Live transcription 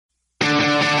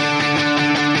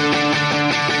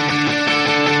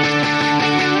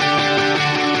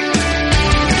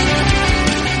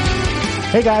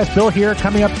Hey guys, Bill here.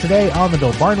 Coming up today on the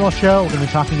Bill Barnwell Show, we're going to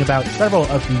be talking about several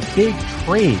of the big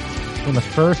trades from the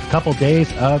first couple days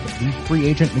of the free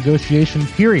agent negotiation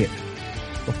period.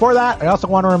 Before that, I also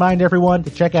want to remind everyone to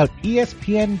check out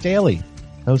ESPN Daily,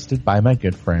 hosted by my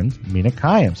good friend Mina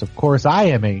Kimes. Of course, I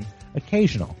am an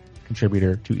occasional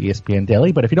contributor to ESPN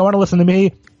Daily, but if you don't want to listen to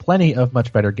me, plenty of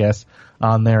much better guests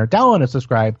on there. Download and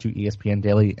subscribe to ESPN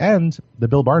Daily and the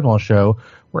Bill Barnwell Show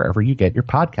wherever you get your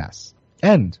podcasts.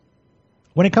 And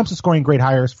when it comes to scoring great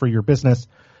hires for your business,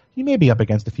 you may be up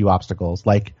against a few obstacles,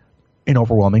 like an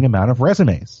overwhelming amount of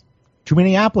resumes, too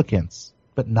many applicants,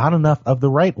 but not enough of the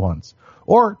right ones,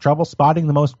 or trouble spotting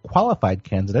the most qualified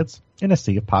candidates in a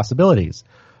sea of possibilities.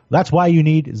 That's why you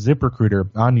need ZipRecruiter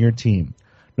on your team.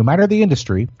 No matter the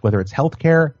industry, whether it's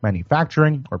healthcare,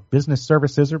 manufacturing, or business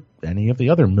services, or any of the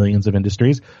other millions of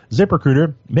industries,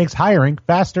 ZipRecruiter makes hiring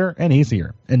faster and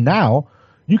easier. And now,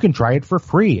 you can try it for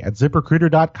free at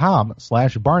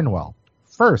ZipRecruiter.com/Barnwell.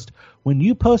 First, when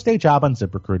you post a job on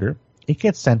ZipRecruiter, it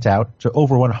gets sent out to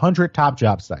over 100 top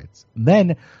job sites.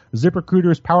 Then,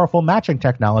 ZipRecruiter's powerful matching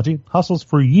technology hustles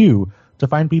for you to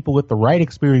find people with the right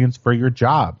experience for your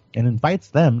job and invites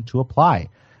them to apply.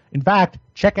 In fact,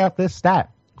 check out this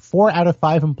stat. 4 out of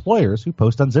 5 employers who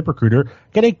post on ZipRecruiter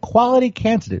get a quality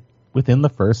candidate within the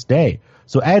first day.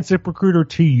 So add ZipRecruiter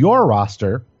to your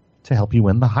roster to help you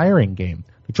win the hiring game.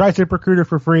 To try ZipRecruiter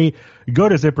for free, go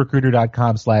to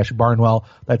ZipRecruiter.com/Barnwell.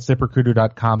 That's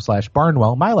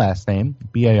ZipRecruiter.com/Barnwell. My last name,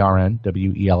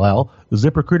 BarnWell.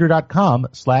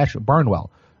 ZipRecruiter.com/Barnwell.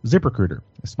 ZipRecruiter,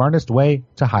 the smartest way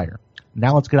to hire.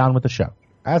 Now let's get on with the show.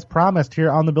 As promised here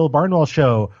on the Bill Barnwell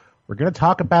Show, we're going to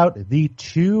talk about the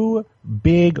 2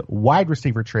 big wide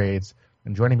receiver trades.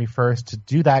 And joining me first to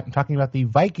do that and talking about the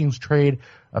Vikings trade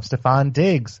of Stefon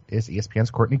Diggs is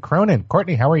ESPN's Courtney Cronin.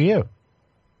 Courtney, how are you?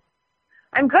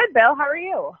 I'm good, Bill. How are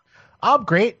you? I'm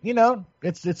great. You know,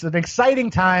 it's an exciting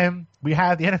time. We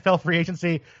have the NFL free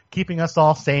agency keeping us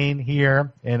all sane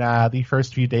here in the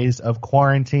first few days of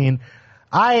quarantine.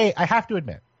 I have to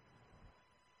admit,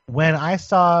 when I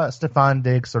saw Stefon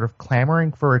Diggs sort of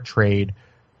clamoring for a trade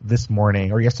this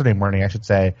morning, or yesterday morning, I should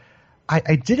say,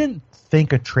 I didn't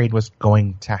think a trade was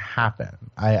going to happen.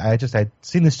 I'd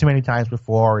seen this too many times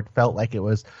before. It felt like it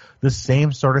was the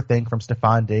same sort of thing from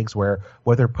Stefon Diggs where,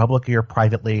 whether publicly or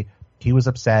privately, he was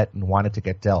upset and wanted to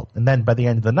get dealt. And then by the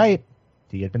end of the night,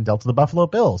 he had been dealt to the Buffalo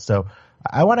Bills. So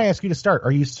I want to ask you to start.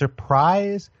 Are you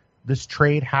surprised this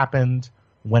trade happened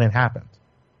when it happened?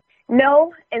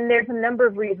 No, and there's a number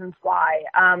of reasons why.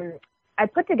 I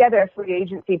put together a free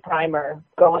agency primer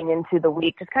going into the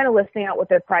week, just kind of listing out what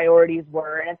their priorities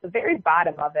were. And at the very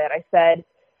bottom of it, I said,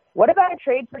 what about a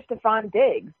trade for Stefon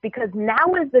Diggs? Because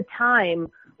now is the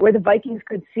time where the Vikings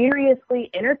could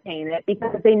seriously entertain it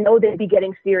because they know they'd be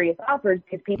getting serious offers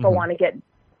because people want to get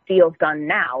deals done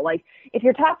now. Like, if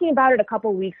you're talking about it a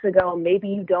couple weeks ago, maybe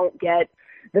you don't get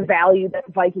the value that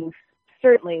the Vikings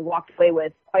certainly walked away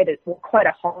with quite a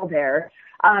haul there.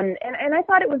 And I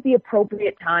thought it was the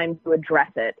appropriate time to address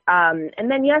it.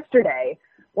 And then yesterday,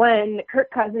 when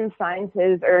Kirk Cousins signs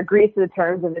agrees to the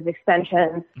terms of his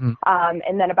extension,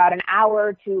 and then about an hour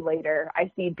or two later,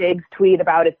 I see Diggs tweet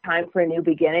about it's time for a new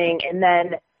beginning. And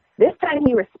then this time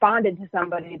he responded to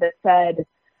somebody that said,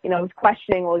 was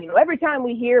questioning, every time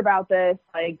we hear about this,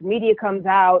 like, media comes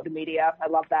out, I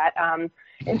love that, and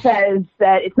says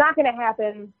that it's not going to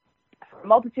happen for a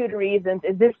multitude of reasons.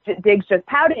 Is this Diggs just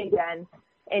pouting again?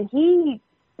 And he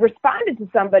responded to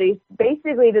somebody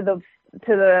basically to the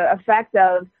effect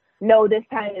of, no, this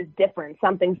time is different.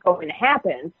 Something's going to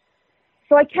happen.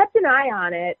 So I kept an eye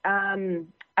on it.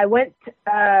 I went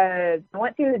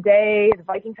through the day. The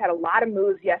Vikings had a lot of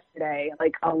moves yesterday,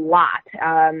 like a lot.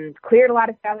 Cleared a lot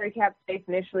of salary cap space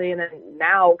initially, and then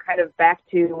now kind of back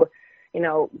to,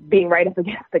 being right up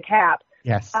against the cap.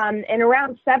 Yes. And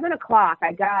around 7 o'clock,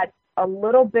 I got a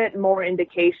little bit more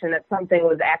indication that something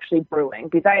was actually brewing,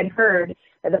 because I had heard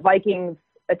that the Vikings,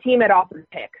 a team had offered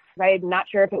picks. I'm not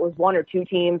sure if it was 1 or 2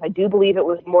 teams. I do believe it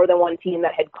was more than one team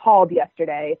that had called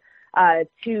yesterday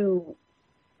to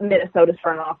Minnesota's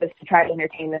front office to try to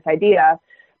entertain this idea.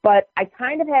 But I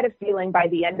kind of had a feeling by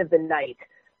the end of the night,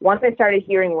 once I started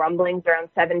hearing rumblings around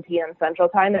 7 p.m. Central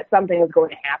Time, that something was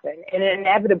going to happen. And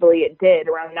inevitably it did.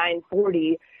 Around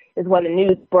 9:40 is when the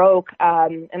news broke.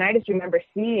 And I just remember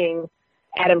seeing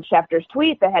Adam Schefter's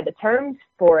tweet that had the terms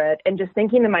for it and just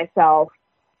thinking to myself,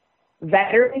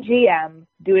 veteran GM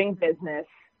doing business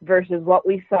versus what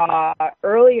we saw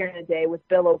earlier in the day with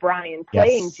Bill O'Brien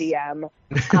playing GM.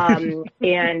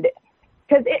 And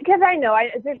Because I know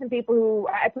there's some people who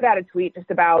I put out a tweet just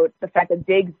about the fact that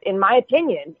Diggs, in my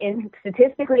opinion, and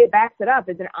statistically it backs it up,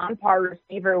 is an on-par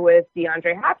receiver with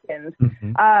DeAndre Hopkins.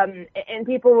 Mm-hmm. And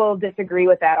people will disagree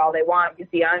with that all they want because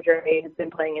DeAndre has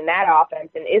been playing in that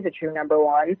offense and is a true number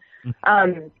one.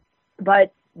 Mm-hmm.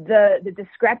 But the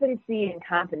discrepancy in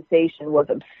compensation was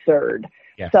absurd.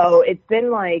 Yes. So it's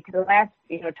been like the last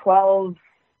 12,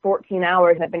 14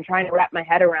 hours I've been trying to wrap my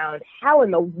head around how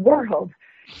in the world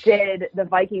did the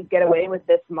Vikings get away with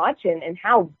this much, and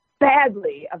how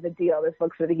badly of a deal this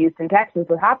looks for the Houston Texans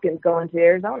with Hopkins going to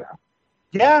Arizona.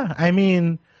 Yeah, I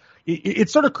mean,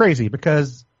 it's sort of crazy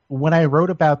because when I wrote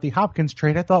about the Hopkins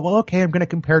trade, I thought, well, okay, I'm going to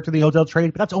compare it to the Odell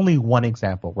trade, but that's only one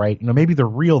example, right? Maybe the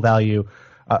real value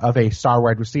of a star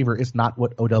wide receiver is not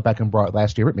what Odell Beckham brought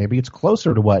last year, but maybe it's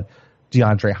closer to what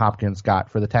DeAndre Hopkins got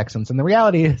for the Texans. And the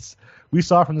reality is, we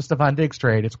saw from the Stephon Diggs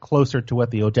trade, it's closer to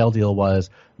what the Odell deal was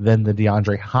than the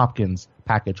DeAndre Hopkins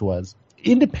package was.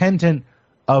 Independent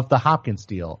of the Hopkins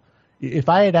deal, if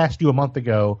I had asked you a month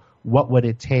ago, what would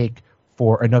it take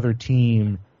for another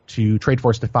team to trade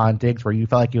for Stephon Diggs where you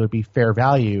felt like it would be fair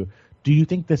value, do you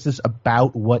think this is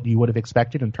about what you would have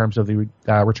expected in terms of the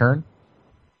return?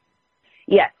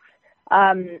 Yes.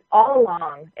 All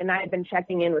along, and I've been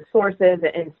checking in with sources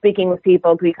and speaking with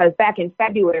people because back in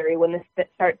February when this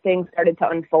thing started to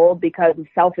unfold because of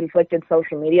self-inflicted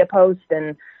social media posts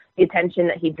and the attention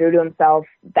that he drew to himself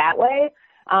that way,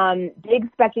 Diggs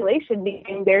speculation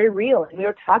became very real. And we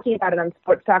were talking about it on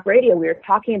Sports Talk Radio. We were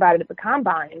talking about it at the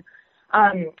Combine.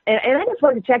 And I just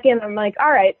wanted to check in. I'm like,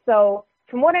 all right, so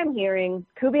from what I'm hearing,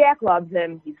 Kubiak loves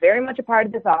him. He's very much a part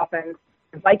of this offense.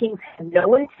 The Vikings had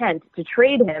no intent to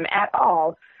trade him at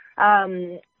all,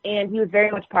 and he was very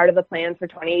much part of the plans for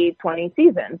 2020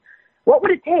 season. What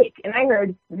would it take? And I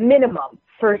heard minimum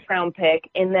first-round pick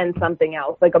and then something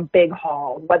else, like a big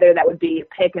haul, whether that would be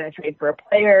a pick and a trade for a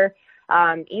player.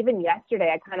 Even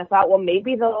yesterday, I kind of thought, well,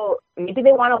 maybe they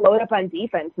want to load up on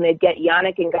defense and they'd get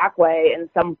Yannick Ngakoue and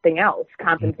something else,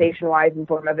 compensation-wise, in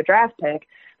form of a draft pick.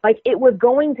 Like, it was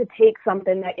going to take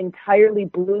something that entirely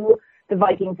blew the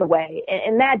Vikings away.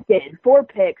 And that did. 4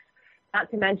 picks,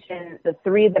 not to mention the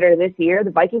 3 that are this year.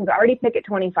 The Vikings already pick at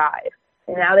 25,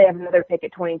 and now they have another pick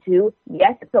at 22.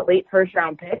 Yes, it's a late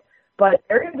first-round pick, but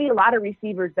there are going to be a lot of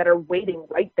receivers that are waiting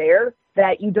right there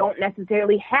that you don't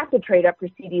necessarily have to trade up for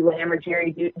CeeDee Lamb or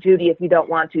Jerry Jeudy if you don't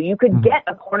want to. You could get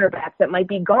a cornerback that might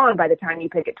be gone by the time you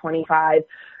pick at 25,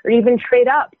 or even trade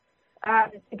up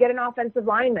to get an offensive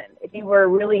lineman. If you were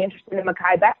really interested in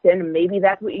Mekhi Becton, maybe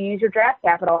that's what you use your draft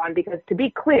capital on, because to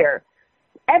be clear,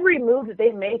 every move that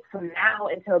they make from now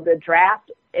until the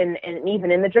draft and even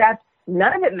in the draft,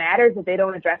 none of it matters if they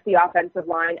don't address the offensive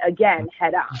line, again,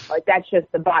 head on. Like, that's just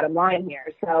the bottom line here.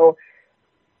 So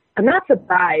I'm not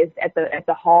surprised at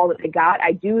the haul that they got.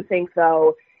 I do think,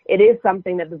 though, it is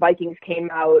something that the Vikings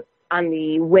came out on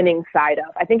the winning side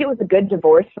of. I think it was a good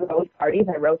divorce for both parties.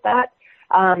 I wrote that.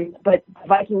 But the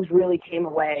Vikings really came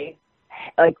away,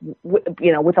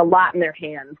 with a lot in their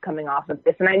hands coming off of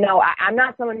this. And I know I'm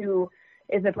not someone who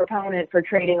is a proponent for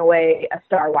trading away a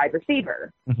star wide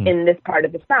receiver in this part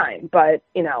of the time, but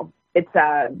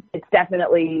it's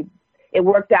definitely, it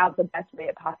worked out the best way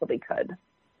it possibly could.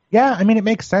 Yeah, I mean, it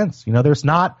makes sense. There's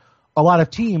not a lot of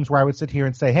teams where I would sit here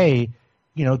and say, hey,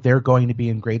 they're going to be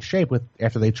in great shape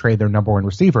after they trade their number one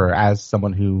receiver. As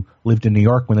someone who lived in New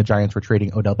York when the Giants were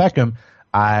trading Odell Beckham,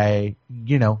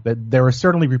 there were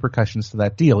certainly repercussions to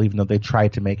that deal, even though they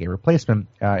tried to make a replacement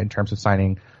in terms of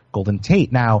signing Golden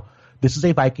Tate. Now, this is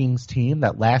a Vikings team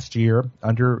that last year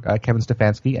under Kevin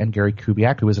Stefanski and Gary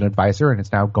Kubiak, who was an advisor and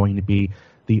is now going to be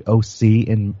the OC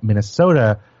in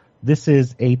Minnesota, this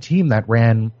is a team that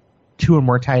ran 2 or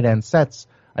more tight end sets,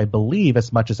 I believe,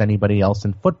 as much as anybody else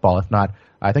in football. If not,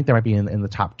 I think they might be in the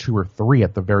top 2 or 3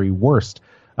 at the very worst.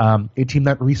 A team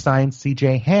that re-signed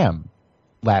C.J. Ham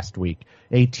last week.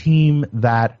 A team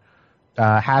that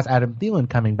has Adam Thielen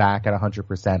coming back at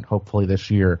 100%, hopefully this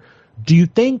year. Do you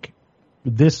think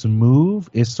this move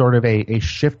is sort of a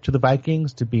shift to the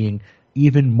Vikings to being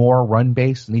even more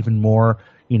run-based and even more,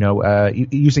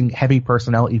 using heavy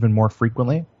personnel even more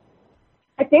frequently?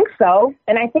 I think so.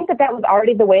 And I think that was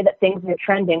already the way that things are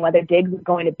trending, whether Diggs is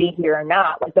going to be here or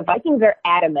not. Like, the Vikings are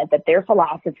adamant that their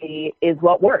philosophy is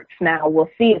what works. Now, we'll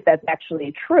see if that's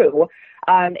actually true.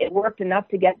 It worked enough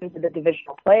to get them to the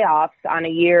divisional playoffs on a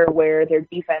year where their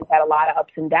defense had a lot of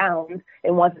ups and downs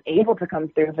and wasn't able to come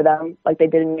through for them like they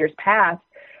did in years past.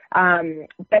 But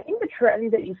I think the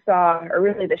trend that you saw, or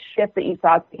really the shift that you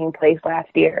saw taking place last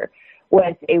year,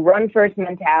 was a run-first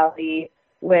mentality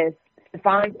with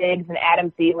Stephon Diggs and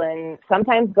Adam Thielen,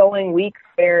 sometimes going weeks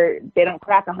where they don't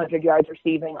crack 100 yards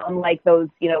receiving, unlike those,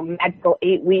 magical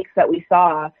 8 weeks that we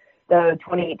saw the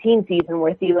 2018 season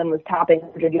where Thielen was topping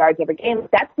 100 yards every game.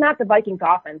 That's not the Vikings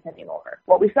offense anymore.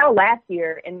 What we saw last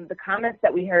year in the comments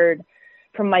that we heard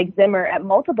from Mike Zimmer at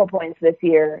multiple points this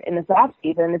year in this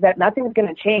offseason is that nothing's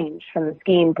going to change from the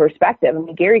scheme perspective. I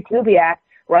mean, Gary Kubiak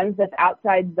runs this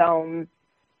outside zone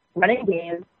running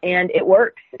game, and it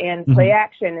works, and play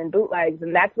action and bootlegs,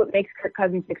 and that's what makes Kirk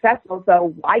Cousins successful.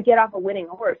 So why get off a winning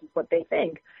horse is what they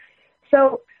think.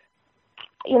 So,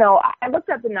 I looked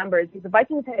up the numbers. The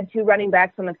Vikings had 2 running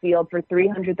backs on the field for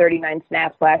 339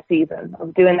 snaps last season. I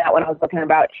was doing that when I was looking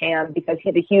about Cham because he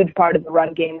had a huge part of the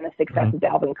run game and the success of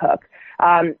Dalvin Cook.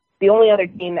 The only other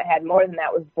team that had more than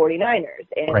that was the 49ers,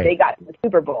 and they got to the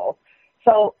Super Bowl.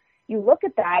 So you look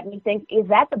at that and you think, is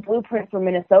that the blueprint for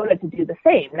Minnesota to do the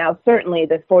same? Now, certainly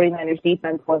the 49ers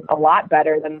defense was a lot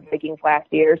better than the Vikings last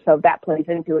year, so that plays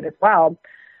into it as well.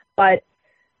 But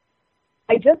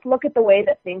I just look at the way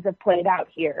that things have played out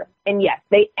here. And yes,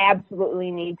 they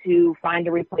absolutely need to find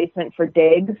a replacement for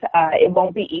Diggs. It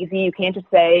won't be easy. You can't just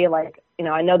say,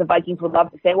 I know the Vikings would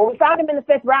love to say, well, we found him in the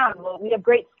 5th round. Well, we have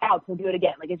great scouts. We'll do it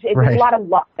again. It's a lot of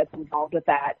luck that's involved with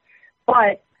that.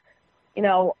 But,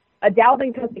 a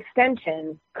Dalvin Cook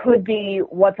extension could be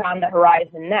what's on the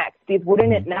horizon next. Because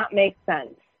wouldn't it not make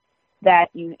sense that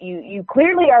you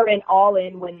clearly are in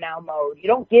all-in win-now mode? You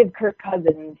don't give Kirk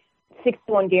Cousins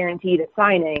 6-1 guaranteed at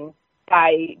signing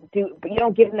but you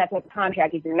don't give him that type of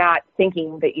contract if you're not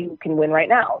thinking that you can win right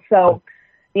now. So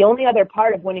the only other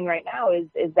part of winning right now is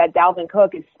that Dalvin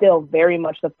Cook is still very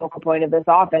much the focal point of this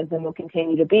offense and will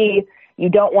continue to be. You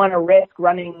don't want to risk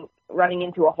running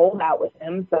into a holdout with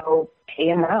him, so pay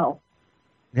him now.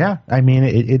 Yeah, I mean,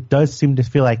 it does seem to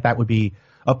feel like that would be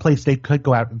a place they could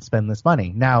go out and spend this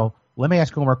money. Now, let me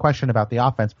ask you one more question about the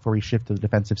offense before we shift to the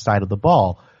defensive side of the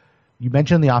ball. You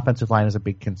mentioned the offensive line is a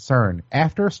big concern.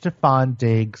 After Stephon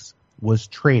Diggs was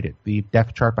traded, the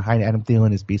depth chart behind Adam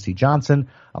Thielen is B.C. Johnson.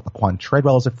 Laquan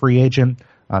Treadwell is a free agent.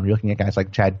 You're looking at guys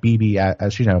like Chad Beebe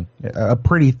as a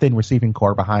pretty thin receiving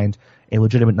core behind a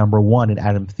legitimate number 1 in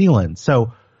Adam Thielen.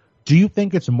 So do you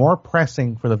think it's more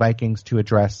pressing for the Vikings to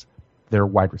address their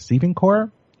wide receiving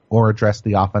core or address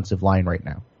the offensive line right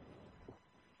now?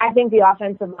 I think the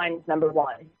offensive line is number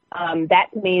 1. That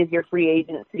to me is your free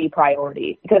agency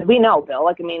priority because we know, Bill,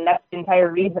 that's the entire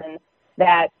reason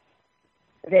that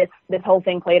this whole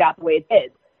thing played out the way it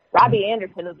did. Robbie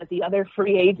Anderson is the other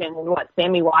free agent and what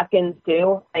Sammy Watkins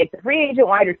do. The free agent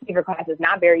wide receiver class is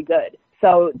not very good.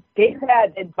 So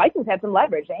Vikings had some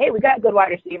leverage. Hey, we got a good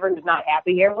wide receiver who's not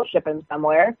happy here. We'll ship him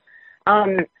somewhere.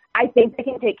 I think they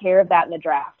can take care of that in the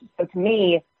draft. So to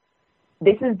me,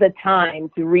 this is the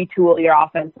time to retool your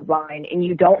offensive line, and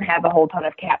you don't have a whole ton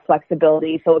of cap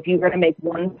flexibility. So if you're going to make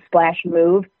one splash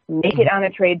move, make it on a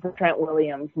trade for Trent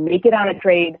Williams. Make it on a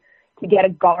trade to get a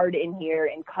guard in here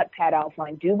and cut Pat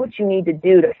Elflein. Do what you need to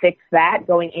do to fix that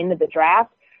going into the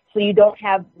draft so you don't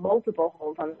have multiple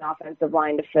holes on the offensive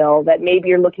line to fill, that maybe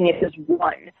you're looking at just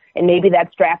one, and maybe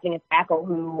that's drafting a tackle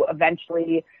who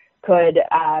eventually could,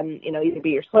 either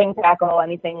be your swing tackle,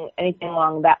 anything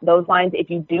along those lines. If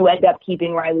you do end up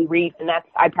keeping Riley Reef, and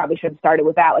I probably should have started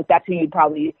with that. That's who you'd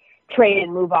probably trade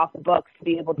and move off the books to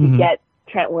be able to get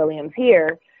Trent Williams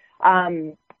here.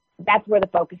 That's where the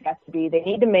focus has to be. They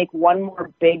need to make one more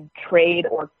big trade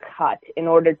or cut in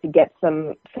order to get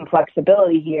some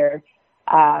flexibility here.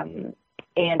 And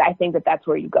I think that's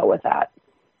where you go with that.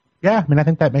 Yeah, I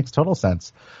think that makes total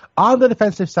sense. On the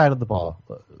defensive side of the ball,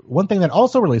 one thing that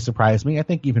also really surprised me, I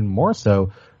think even more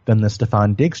so than the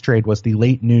Stephon Diggs trade, was the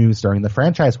late news during the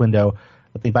franchise window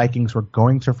that the Vikings were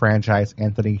going to franchise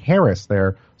Anthony Harris,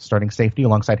 their starting safety,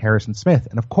 alongside Harrison Smith.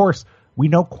 And of course, we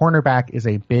know cornerback is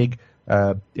a big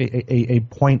a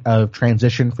point of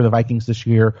transition for the Vikings this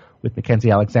year with Mackenzie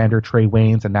Alexander, Trey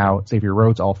Waynes, and now Xavier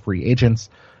Rhodes, all free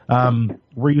agents.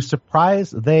 Were you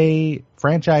surprised they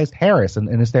franchised Harris?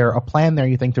 And is there a plan there,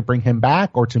 you think, to bring him back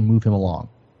or to move him along?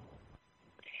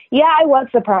 Yeah, I was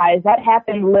surprised. That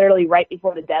happened literally right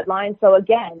before the deadline. So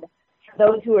again, for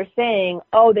those who are saying,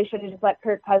 they should have just let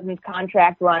Kirk Cousins'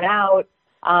 contract run out,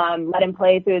 let him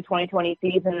play through the 2020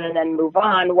 season and then move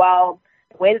on. Well,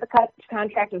 the way that the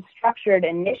contract was structured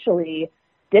initially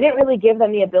didn't really give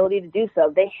them the ability to do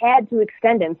so. They had to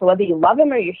extend him. So whether you love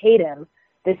him or you hate him,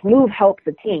 this move helped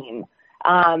the team.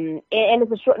 And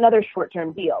it's another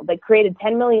short-term deal. They created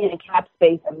 $10 million in cap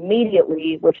space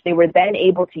immediately, which they were then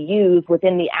able to use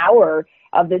within the hour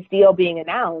of this deal being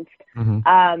announced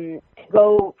to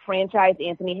go franchise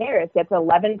Anthony Harris. That's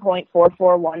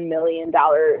 $11.441 million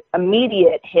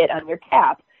immediate hit on your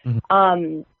cap.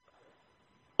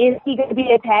 Is he going to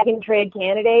be a tag and trade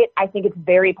candidate? I think it's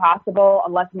very possible,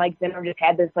 unless Mike Zimmer just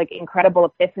had this like incredible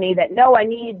epiphany that we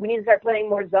need to start playing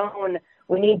more zone.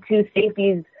 We need two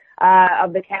safeties who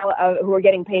are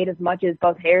getting paid as much as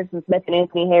both Harrison Smith and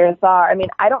Anthony Harris are. I mean,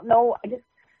 I don't know.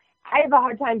 I have a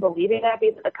hard time believing that,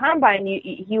 because at the combine,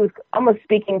 he was almost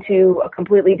speaking to a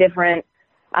completely different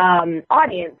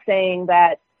audience, saying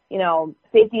that,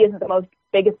 safety isn't the most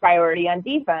biggest priority on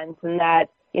defense, and that,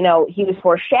 he was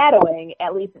foreshadowing,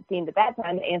 at least it seemed at that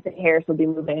time, that Anthony Harris would be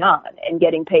moving on and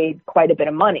getting paid quite a bit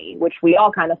of money, which we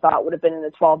all kind of thought would have been in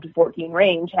the 12 to 14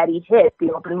 range had he hit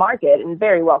the open market, and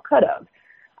very well could have.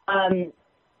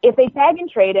 If they tag and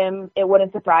trade him, it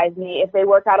wouldn't surprise me. If they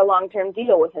work out a long-term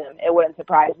deal with him, it wouldn't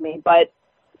surprise me. But,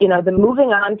 the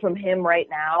moving on from him right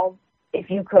now, if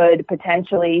you could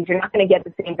potentially, you're not going to get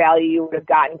the same value you would have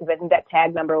gotten, because I think that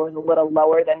tag number was a little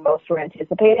lower than most were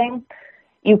anticipating.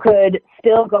 You could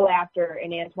still go after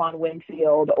an Antoine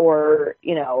Winfield or,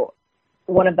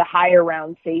 one of the higher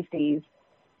round safeties,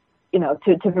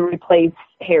 to replace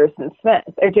Harrison Smith,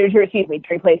 or to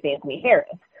replace Anthony Harris.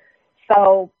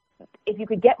 So if you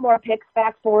could get more picks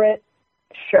back for it,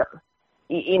 sure.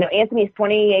 Anthony's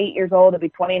 28 years old. He'll be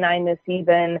 29 this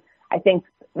season. I think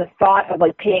the thought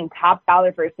of paying top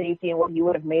dollar for a safety and what he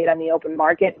would have made on the open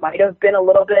market might have been a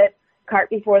little bit cart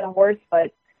before the horse,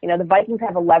 but the Vikings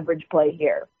have a leverage play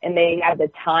here, and they have the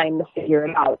time to figure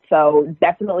it out. So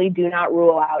definitely do not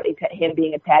rule out him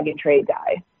being a tag and trade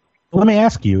guy. Well, let me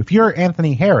ask you, if you're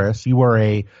Anthony Harris, you were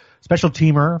a special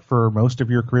teamer for most of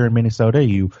your career in Minnesota.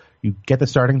 You get the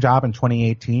starting job in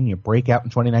 2018. You break out in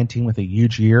 2019 with a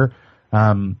huge year.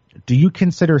 Do you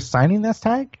consider signing this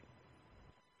tag?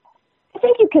 I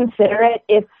think you consider it,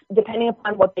 if depending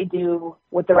upon what they do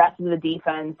with the rest of the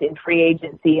defense in free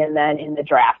agency and then in the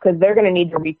draft, because they're going to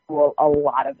need to retool a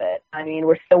lot of it. I mean,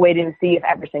 we're still waiting to see if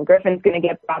Everson Griffin's going to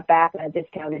get brought back on a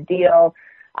discounted deal.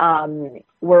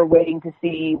 We're waiting to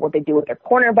see what they do with their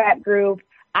cornerback group.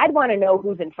 I'd want to know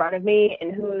who's in front of me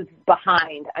and who's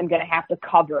behind I'm going to have to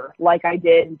cover, like I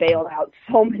did and bailed out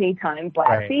so many times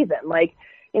last season.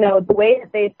 The way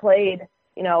that they played,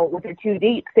 with their two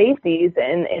deep safeties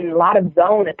and a lot of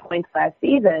zone at points last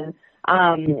season,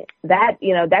 that's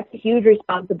a huge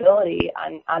responsibility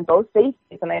on both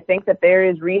safeties. And I think that there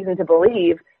is reason to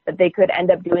believe that they could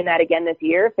end up doing that again this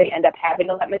year if they end up having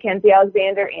to let Mackenzie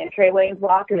Alexander and Trey Williams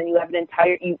walk, and then you have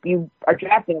you are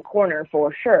drafting a corner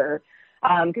for sure.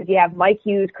 Because you have Mike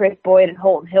Hughes, Chris Boyd, and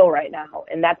Holton Hill right now,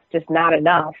 and that's just not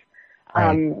enough.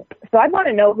 So I'd want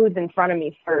to know who's in front of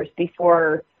me first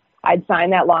before I'd sign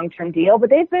that long-term deal. But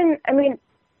they've been,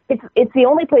 it's the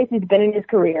only place he's been in his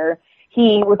career.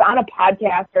 He was on a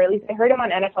podcast, or at least I heard him on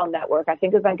NFL Network. I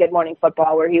think it was on Good Morning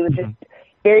Football, where he was just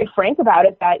very frank about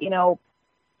it that, he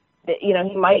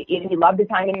loved his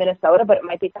time in Minnesota, but it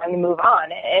might be time to move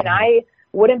on. And I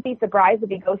wouldn't be surprised if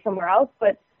he goes somewhere else,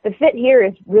 but the fit here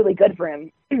is really good for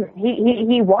him.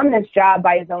 He won this job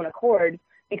by his own accord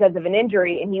because of an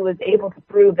injury, and he was able to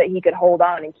prove that he could hold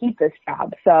on and keep this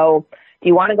job. So do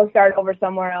you want to go start over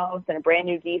somewhere else in a brand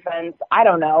new defense? I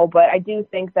don't know, but I do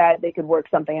think that they could work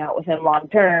something out with him long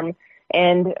term,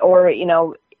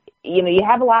 you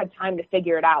have a lot of time to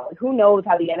figure it out. Who knows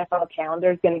how the NFL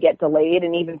calendar is going to get delayed,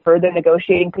 and even further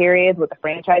negotiating periods with the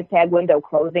franchise tag window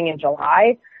closing in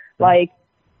July.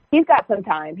 He's got some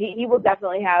time. He will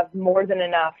definitely have more than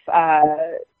enough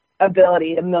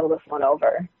ability to mill this one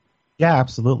over. Yeah,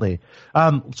 absolutely.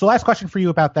 So last question for you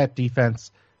about that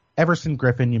defense. Everson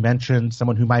Griffin, you mentioned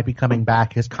someone who might be coming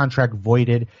back. His contract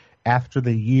voided after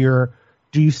the year.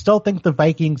 Do you still think the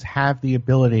Vikings have the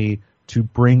ability to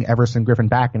bring Everson Griffin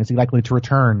back, and is he likely to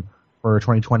return for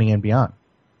 2020 and beyond?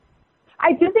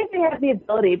 I do think they have the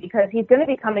ability, because he's going to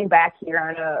be coming back here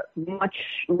on a much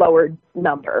lower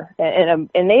number. And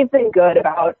they've been good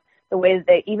about the way that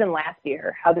they, even last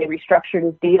year, how they restructured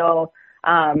his deal,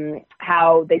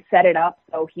 how they set it up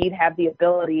so he'd have the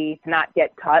ability to not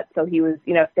get cut. So he was,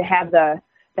 to have the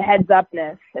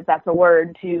heads-upness, if that's a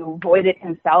word, to void it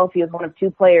himself. He was one of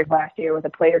two players last year with a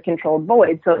player-controlled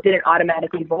void, so it didn't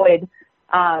automatically void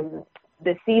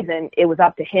this season. It was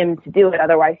up to him to do it.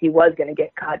 Otherwise, he was going to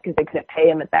get cut because they couldn't pay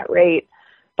him at that rate.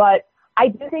 But I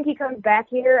do think he comes back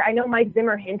here. I know Mike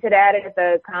Zimmer hinted at it at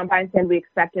the Combine, said we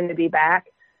expect him to be back.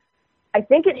 I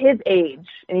think at his age,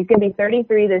 and he's going to be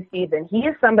 33 this season, he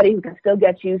is somebody who can still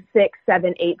get you 6,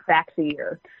 7, 8 sacks a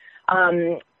year.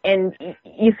 And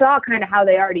you saw kind of how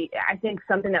they already, I think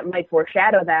something that might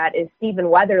foreshadow that is Stephen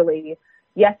Weatherly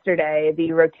yesterday, the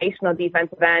rotational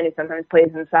defensive end who sometimes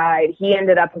plays inside. He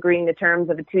ended up agreeing to terms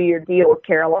of a 2-year deal with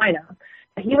Carolina.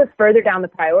 He was further down the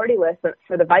priority list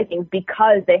for the Vikings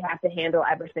because they have to handle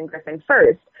Everson Griffin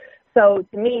first. So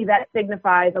to me, that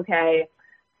signifies, okay,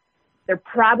 they're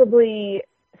probably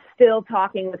still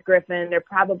talking with Griffin. They're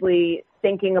probably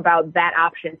thinking about that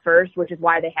option first, which is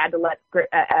why they had to let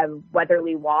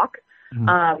Weatherly walk.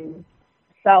 Mm-hmm.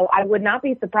 So I would not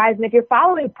be surprised. And if you're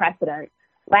following precedent,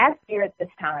 last year at this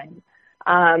time,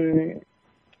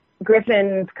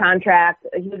 Griffin's contract,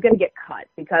 he was going to get cut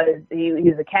because he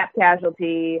was a cap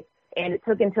casualty, and it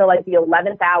took until like the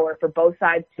 11th hour for both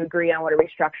sides to agree on what a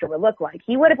restructure would look like.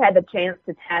 He would have had the chance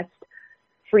to test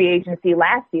free agency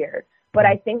last year, but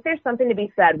I think there's something to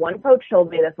be said. One coach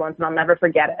told me this once, and I'll never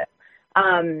forget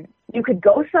it. You could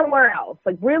go somewhere else,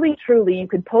 like really, truly, you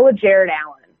could pull a Jared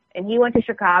Allen, and he went to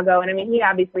Chicago, and I mean, he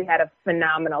obviously had a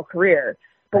phenomenal career,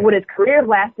 but would his career have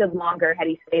lasted longer had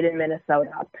he stayed in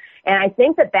Minnesota? And I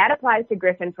think that applies to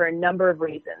Griffin for a number of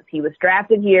reasons. He was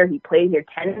drafted here. He played here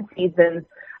 10 seasons.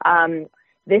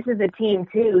 This is a team,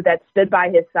 too, that stood by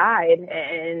his side.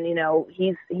 And, you know,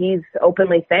 he's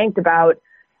openly thanked about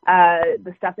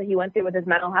the stuff that he went through with his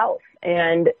mental health.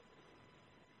 And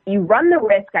you run the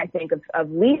risk, I think, of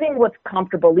leaving what's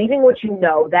comfortable, leaving what you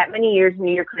know that many years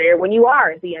into your career when you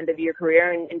are at the end of your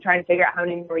career and trying to figure out how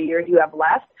many more years you have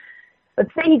left.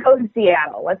 Let's say he goes to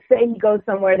Seattle. Let's say he goes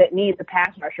somewhere that needs a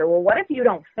pass rusher. Well, what if you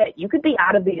don't fit? You could be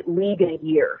out of the league in a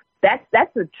year.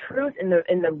 That's the truth in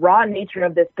the raw nature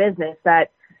of this business.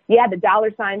 That, yeah, the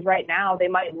dollar signs right now, they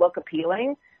might look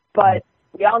appealing, but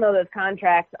we all know those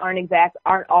contracts aren't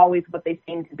always what they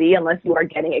seem to be unless you are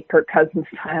getting a Kirk Cousins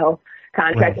style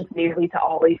contract that's nearly to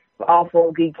all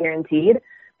fully guaranteed.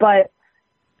 But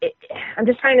I'm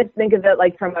just trying to think of it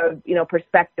like from a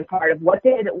perspective part of what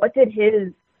did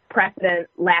his precedent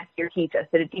last year teach us?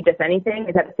 Did it teach us anything?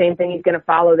 Is that the same thing he's going to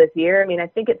follow this year? I mean, I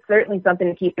think it's certainly something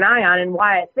to keep an eye on, and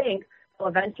why I think will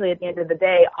eventually, at the end of the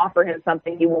day, offer him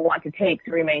something he will want to take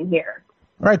to remain here.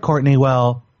 All right, Courtney.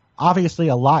 Well, obviously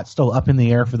a lot still up in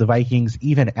the air for the Vikings,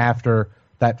 even after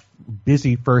that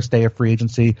busy first day of free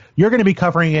agency. You're going to be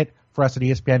covering it for us at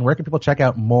ESPN. Where can people check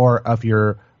out more of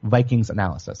your Vikings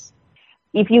analysis?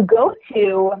 If you go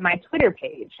to my Twitter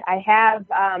page, I have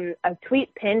a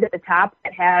tweet pinned at the top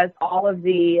that has all of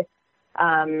the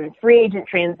free agent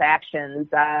transactions,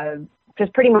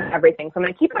 just pretty much everything. So I'm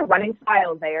going to keep a running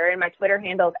file there, and my Twitter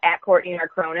handle is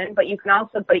 @CourtneyRCronin, but you can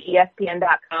also go to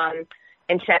ESPN.com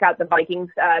and check out the Vikings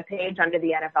page under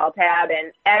the NFL tab,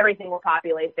 and everything will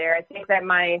populate there. I think that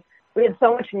we had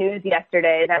so much news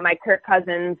yesterday that my Kirk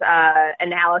Cousins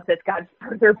analysis got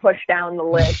further pushed down the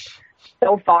list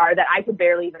so far that I could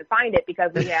barely even find it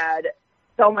because we had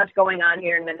so much going on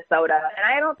here in Minnesota, and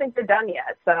I don't think they're done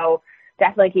yet. So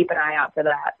definitely keep an eye out for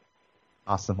that.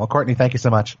 Awesome. Well, Courtney, thank you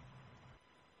so much.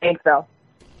 Thanks, Bill.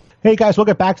 Hey, guys, we'll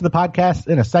get back to the podcast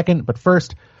in a second, but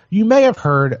first, you may have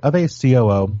heard of a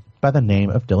COO by the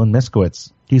name of Dylan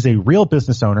Miskowitz. He's a real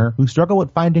business owner who struggled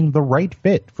with finding the right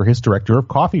fit for his director of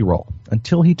coffee role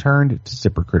until he turned to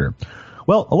ZipRecruiter.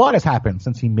 Well, a lot has happened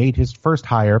since he made his first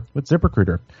hire with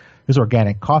ZipRecruiter. His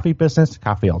organic coffee business,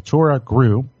 Cafe Altura,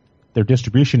 grew, their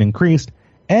distribution increased,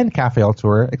 and Cafe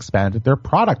Altura expanded their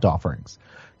product offerings.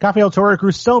 Cafe Altura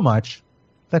grew so much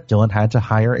that Dylan had to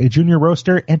hire a junior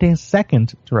roaster and a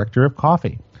second director of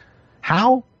coffee.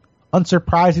 How?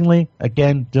 Unsurprisingly,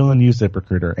 again, Dylan used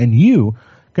ZipRecruiter, and you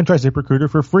can try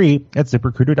ZipRecruiter for free at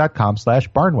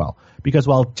ZipRecruiter.com/Barnwell. Because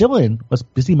while Dylan was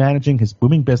busy managing his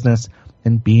booming business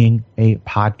and being a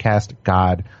podcast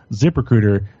god,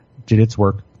 ZipRecruiter did its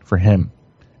work for him.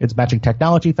 Its matching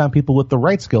technology found people with the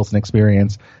right skills and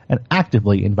experience and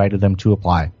actively invited them to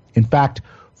apply. In fact,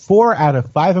 4 out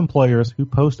of 5 employers who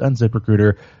post on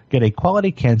ZipRecruiter get a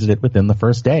quality candidate within the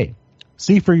first day.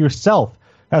 See for yourself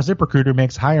how ZipRecruiter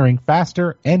makes hiring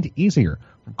faster and easier,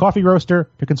 from coffee roaster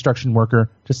to construction worker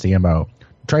to CMO.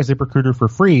 Try ZipRecruiter for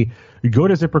free. You go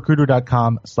to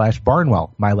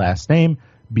ZipRecruiter.com/Barnwell, my last name,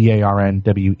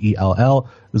 BARNWELL,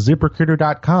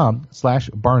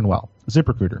 ZipRecruiter.com/Barnwell.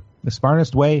 ZipRecruiter, the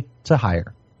smartest way to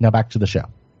hire. Now back to the show.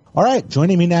 All right,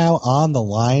 joining me now on the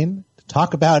line to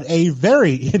talk about a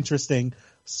very interesting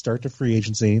start to free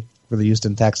agency for the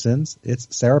Houston Texans,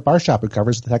 it's Sarah Barshop, who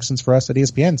covers the Texans for us at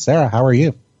ESPN. Sarah, how are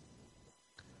you?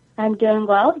 I'm doing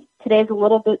well. Today's a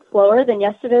little bit slower than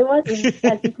yesterday was,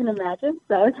 as you can imagine,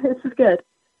 so this is good.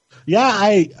 Yeah,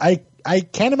 I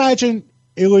can't imagine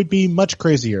it would be much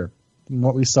crazier than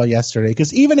what we saw yesterday,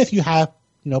 because even if you have,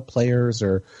 players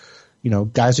or,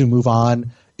 guys who move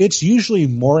on, it's usually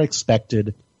more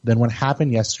expected than what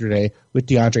happened yesterday with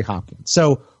DeAndre Hopkins.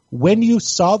 So when you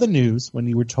saw the news, when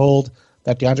you were told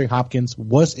that DeAndre Hopkins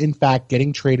was in fact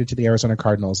getting traded to the Arizona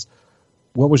Cardinals,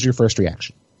 what was your first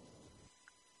reaction?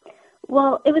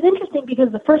 Well, it was interesting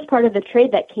because the first part of the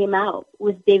trade that came out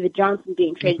was David Johnson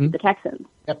being traded to the Texans.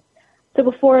 Yep. So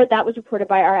before that was reported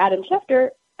by our Adam Schefter,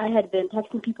 I had been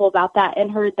texting people about that and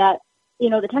heard that,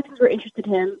 the Texans were interested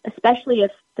in him, especially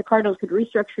if the Cardinals could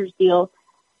restructure his deal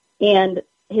and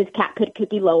his cap could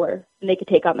be lower and they could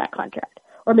take on that contract.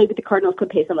 Or maybe the Cardinals could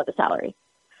pay some of the salary.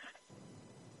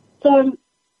 So I'm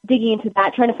digging into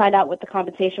that, trying to find out what the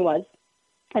compensation was.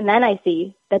 And then I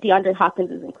see that DeAndre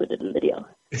Hopkins is included in the deal.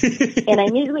 And I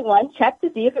immediately, checked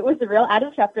to see if it was the real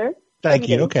Adam Schefter. Thank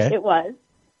you. Okay. It was.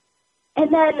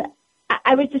 And then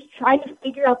I was just trying to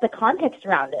figure out the context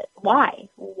around it. Why?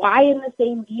 Why in the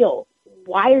same deal?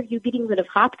 Why are you getting rid of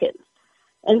Hopkins?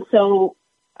 And so,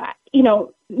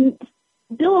 Bill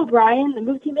O'Brien, the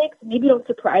moves he makes, maybe don't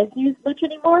surprise you much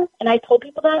anymore. And I told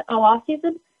people that all off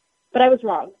season, but I was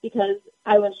wrong because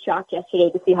I was shocked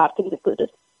yesterday to see Hopkins included.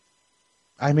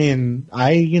 I mean,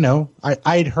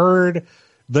 I'd heard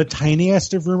the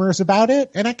tiniest of rumors about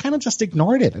it, and I kind of just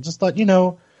ignored it. I just thought,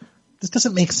 this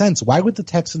doesn't make sense. Why would the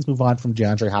Texans move on from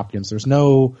DeAndre Hopkins? There's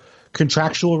no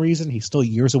contractual reason. He's still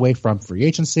years away from free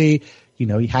agency.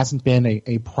 He hasn't been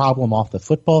a problem off the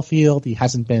football field. He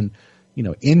hasn't been,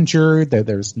 injured.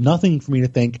 There's nothing for me to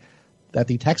think that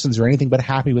the Texans are anything but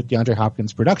happy with DeAndre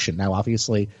Hopkins' production. Now,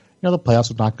 obviously, the playoffs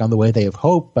have not gone the way they have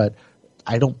hoped, but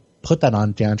I don't put that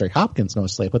on DeAndre Hopkins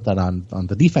mostly. I put that on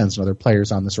the defense and other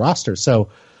players on this roster. So,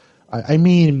 I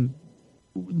mean,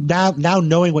 now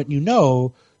knowing what you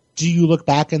know, do you look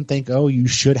back and think, oh, you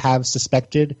should have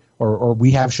suspected, or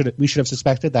we should have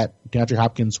suspected that DeAndre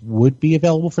Hopkins would be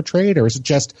available for trade, or is it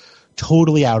just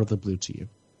totally out of the blue to you?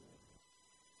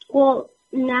 Well,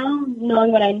 now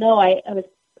knowing what I know, I was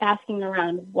asking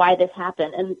around why this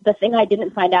happened, and the thing I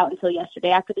didn't find out until yesterday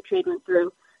after the trade went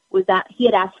through was that he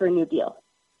had asked for a new deal.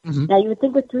 Mm-hmm. Now, you would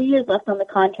think with 3 years left on the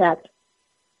contract,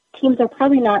 teams are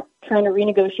probably not trying to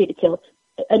renegotiate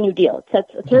a new deal. It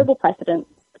sets a terrible precedent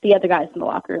with the other guys in the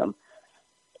locker room.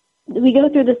 We go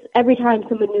through this every time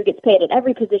someone new gets paid at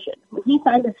every position. When he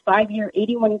signed this 5-year,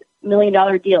 $81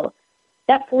 million deal,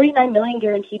 that $49 million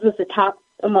guaranteed was the top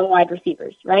among wide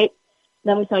receivers, right?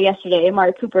 Then we saw yesterday,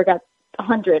 Amari Cooper got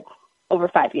 $100 over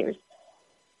 5 years.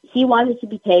 He wanted to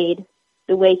be paid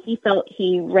the way he felt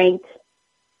he ranked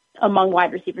among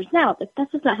wide receivers now. But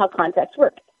that's just not how contracts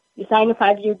work. You sign a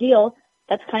 5-year deal,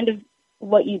 that's kind of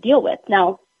what you deal with.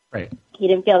 Now, right. He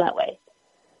didn't feel that way.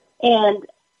 And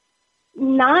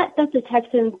not that the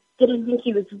Texans didn't think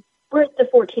he was worth the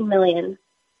 $14 million,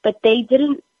 but they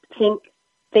didn't think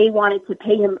they wanted to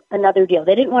pay him another deal.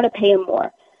 They didn't want to pay him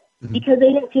more because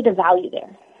they didn't see the value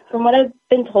there. From what I've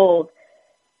been told,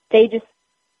 they just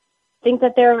think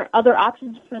that there are other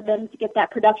options for them to get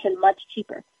that production much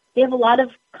cheaper. They have a lot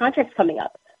of contracts coming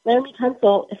up. Laremy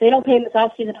Tunsil, if they don't pay him this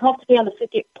offseason, he'll have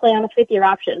to play on a fifth-year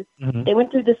option. Mm-hmm. They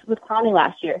went through this with Clowney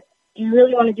last year. Do you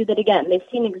really want to do that again? They've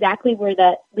seen exactly where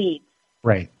that leads.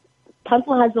 Right.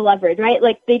 Tunsil has the leverage, right?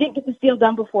 Like, they didn't get this deal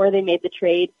done before they made the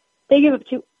trade. They gave up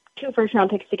two first-round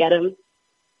picks to get him.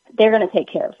 They're going to take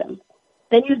care of him.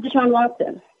 Then you have Deshaun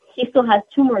Watson. He still has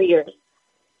 2 more years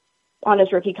on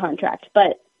his rookie contract,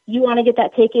 but you want to get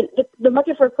that taken. The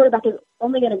market for a quarterback is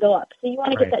only going to go up, so you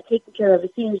want to get that taken care of as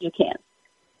soon as you can.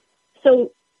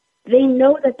 So they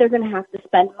know that they're going to have to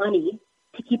spend money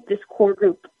to keep this core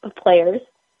group of players,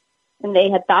 and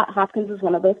they had thought Hopkins was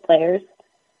one of those players,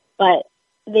 but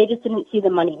they just didn't see the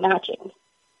money matching.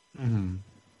 Mm-hmm.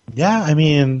 Yeah, I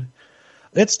mean,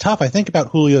 it's tough. I think about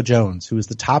Julio Jones, who is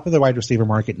the top of the wide receiver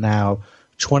market now,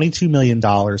 $22 million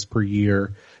per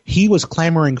year. He was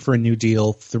clamoring for a new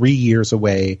deal 3 years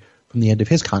away from the end of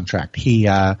his contract. He,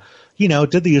 did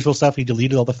the usual stuff. He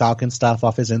deleted all the Falcons stuff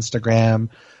off his Instagram,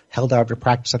 held out to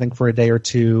practice, I think, for a day or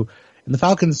two. And the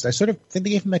Falcons, I sort of think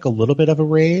they gave him like a little bit of a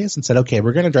raise and said, okay,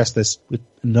 we're going to address this with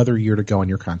another year to go on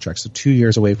your contract. So 2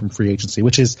 years away from free agency,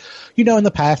 which is, in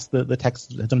the past, the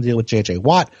Texans have done a deal with J.J.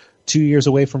 Watt, 2 years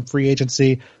away from free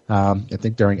agency. I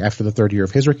think after the third year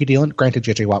of his rookie deal, and granted,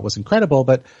 J.J. Watt was incredible,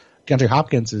 but DeAndre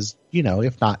Hopkins is,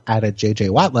 if not at a J.J.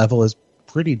 Watt level, is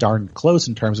pretty darn close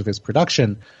in terms of his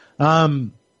production. I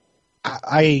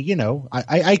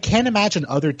can't imagine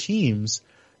other teams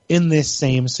in this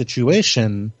same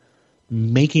situation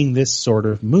making this sort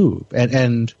of move.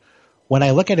 And when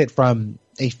I look at it from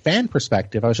a fan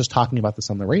perspective, I was just talking about this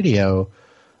on the radio,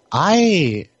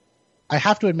 I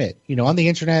have to admit, on the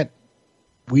internet,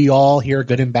 we all hear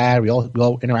good and bad. We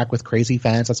all interact with crazy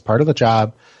fans. That's part of the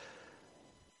job.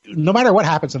 No matter what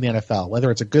happens in the NFL,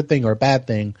 whether it's a good thing or a bad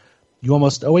thing, you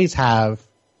almost always have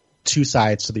two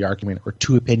sides to the argument or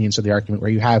two opinions to the argument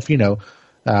where you have,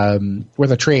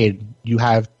 with a trade, you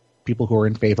have people who are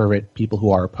in favor of it, people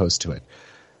who are opposed to it.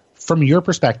 From your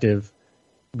perspective,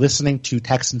 listening to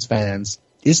Texans fans,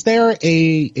 is there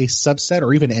a subset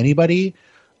or even anybody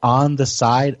on the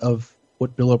side of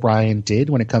what Bill O'Brien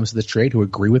did when it comes to this trade who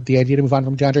agree with the idea to move on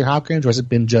from DeAndre Hopkins, or has it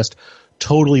been just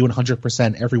totally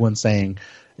 100% everyone saying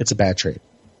it's a bad trade?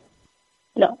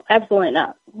 No, absolutely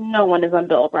not. No one is on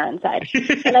Bill O'Brien's side.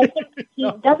 And I think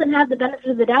he doesn't have the benefit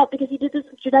of the doubt because he did this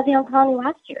with Jadeveon Clowney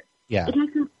last year. Yeah. The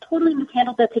Texans totally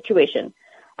mishandled that situation.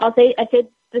 I said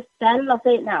this then, and I'll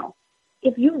say it now.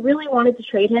 If you really wanted to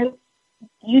trade him,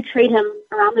 you trade him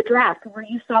around the draft where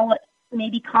you saw what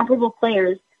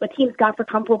teams got for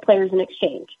comparable players in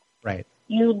exchange. Right.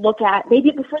 You look at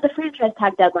maybe before the franchise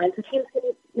tag deadline, so teams can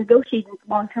negotiate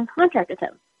a long-term contract with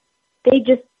him. They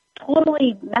just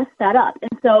totally messed that up.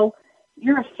 And so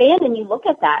you're a fan and you look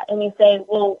at that and you say,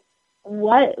 well,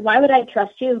 why would I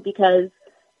trust you? Because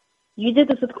you did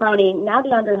this with Clowney, now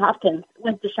DeAndre Hopkins,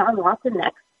 with Deshaun Watson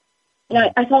next.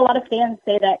 I saw a lot of fans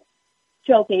say that,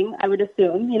 joking, I would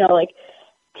assume, like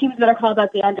teams better call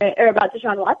about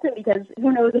Deshaun Watson because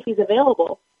who knows if he's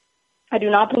available. I do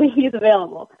not believe he's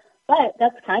available. But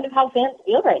that's kind of how fans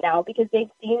feel right now because they've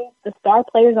seen the star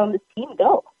players on this team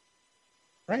go.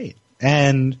 Right.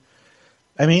 And,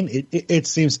 I mean, it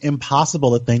seems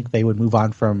impossible to think they would move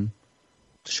on from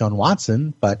Deshaun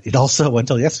Watson, but it also,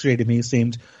 until yesterday to me,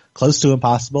 seemed close to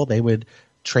impossible. They would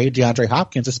trade DeAndre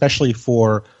Hopkins, especially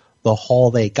for the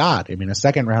haul they got. I mean, a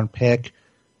second-round pick,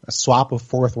 a swap of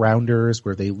fourth-rounders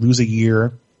where they lose a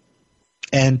year,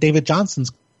 and David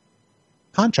Johnson's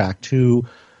contract, who,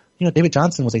 David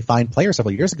Johnson was a fine player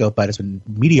several years ago, but has been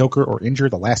mediocre or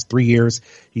injured the last 3 years.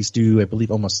 He's due, I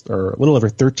believe, a little over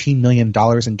 $13 million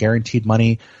in guaranteed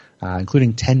money,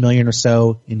 including $10 million or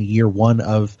so in year one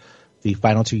of the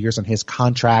final 2 years on his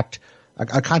contract.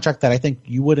 A contract that I think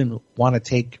you wouldn't want to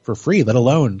take for free, let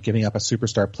alone giving up a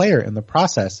superstar player in the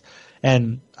process.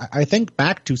 And I think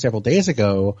back to several days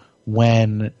ago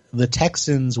when the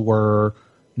Texans were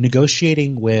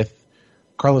negotiating with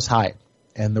Carlos Hyde,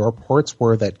 and the reports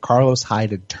were that Carlos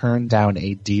Hyde had turned down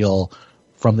a deal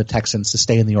from the Texans to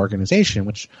stay in the organization,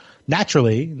 which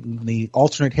naturally, in the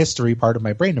alternate history part of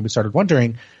my brain, we started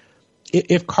wondering,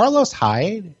 if Carlos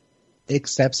Hyde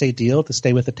accepts a deal to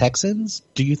stay with the Texans,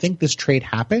 do you think this trade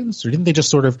happens? Or didn't they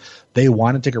just they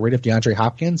wanted to get rid of DeAndre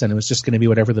Hopkins and it was just going to be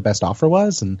whatever the best offer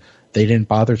was and they didn't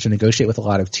bother to negotiate with a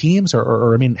lot of teams?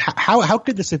 Or I mean, how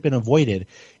could this have been avoided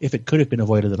if it could have been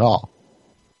avoided at all?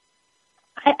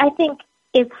 I think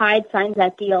if Hyde signs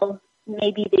that deal,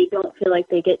 maybe they don't feel like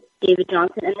they get David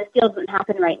Johnson, and this deal doesn't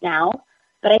happen right now.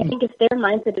 But I think if their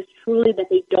mindset is truly that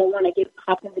they don't want to give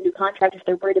Hopkins a new contract if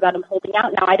they're worried about him holding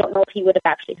out. Now, I don't know if he would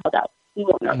have actually held out. We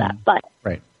won't know that. But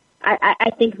right.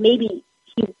 I think maybe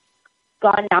he's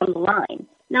gone down the line.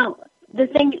 Now, the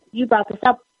thing you brought this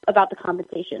up about the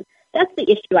compensation, that's the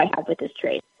issue I have with this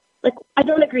trade. Like, I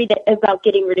don't agree about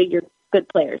getting rid of your good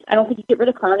players. I don't think you get rid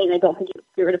of Clowney, and I don't think you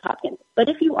get rid of Hopkins. But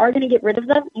if you are going to get rid of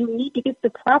them, you need to get the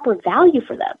proper value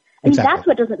for them. I mean, That's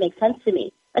what doesn't make sense to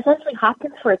me. Essentially,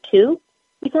 Hopkins for a 2,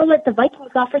 we saw what the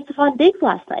Vikings got for Stephon Diggs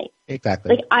last night.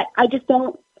 Exactly. Like, I just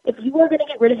don't, if you are going to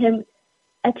get rid of him,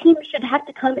 a team should have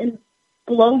to come and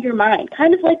blow your mind.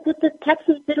 Kind of like what the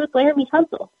Texans did with Laramie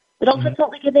Tunsil. It also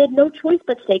felt like they had no choice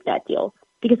but to take that deal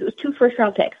because it was 2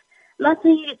 first-round picks. I'm not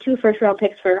saying you get 2 first-round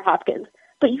picks for Hopkins,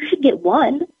 but you should get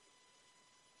 1.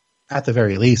 At the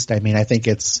very least. I mean, I think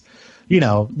it's,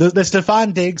 the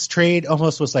Stephon Diggs trade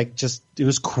almost was like it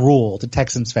was cruel to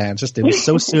Texans fans. It was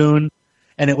so soon.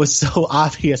 And it was so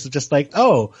obvious, just like,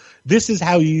 oh, this is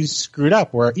how you screwed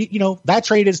up. Where, that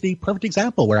trade is the perfect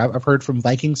example where I've heard from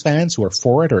Vikings fans who are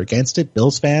for it or against it,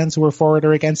 Bills fans who are for it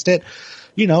or against it.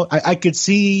 I could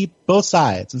see both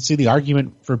sides and see the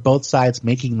argument for both sides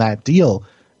making that deal.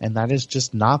 And that is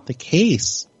just not the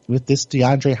case with this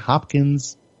DeAndre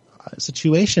Hopkins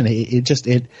situation.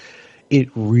 It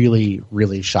really,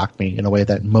 really shocked me in a way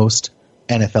that most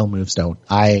NFL moves don't.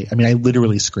 I mean, I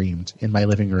literally screamed in my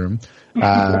living room.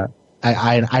 I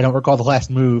don't recall the last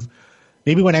move.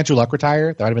 Maybe when Andrew Luck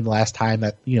retired, that would have been the last time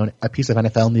that, a piece of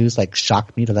NFL news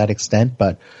shocked me to that extent.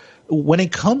 But when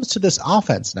it comes to this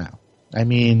offense now, I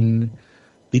mean,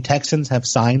 the Texans have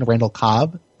signed Randall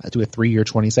Cobb to a 3-year,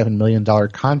 $27 million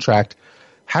contract.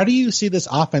 How do you see this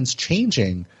offense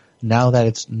changing now that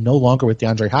it's no longer with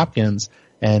DeAndre Hopkins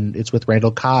and it's with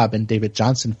Randall Cobb and David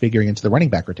Johnson figuring into the running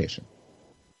back rotation?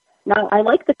 Now, I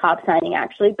like the Cobb signing,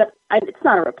 actually, but it's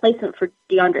not a replacement for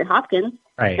DeAndre Hopkins.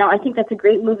 Right. Now, I think that's a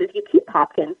great move if you keep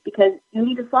Hopkins because you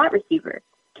need a slot receiver.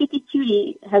 Kiki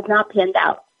Chudy has not panned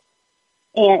out.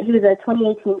 And he was a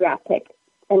 2018 draft pick,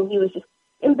 and he was just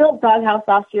in Bill's doghouse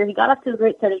last year. He got off to a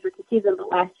great start his rookie season,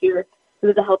 but last year he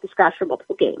was a healthy scratch for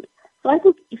multiple games. So I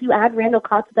think if you add Randall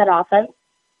Cobb to that offense,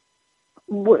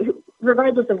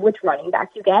 regardless of which running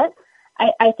back you get,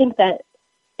 I think that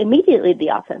immediately the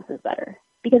offense is better.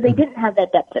 because they didn't have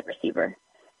that depth at receiver.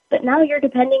 But now you're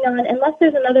depending on, unless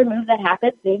there's another move that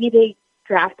happens, maybe they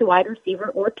draft a wide receiver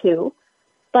or two,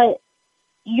 but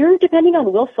you're depending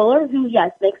on Will Fuller, who,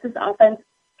 yes, makes this offense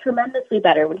tremendously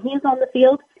better. When he's on the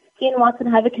field, he and Watson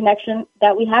have a connection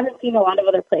that we haven't seen a lot of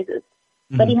other places,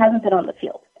 but he hasn't been on the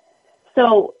field.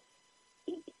 So,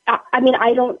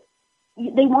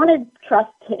 they want to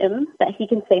trust him that he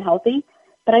can stay healthy,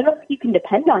 but I don't think you can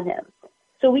depend on him.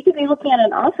 So we could be looking at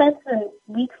an offense in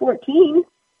week 14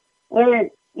 where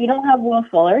you don't have Will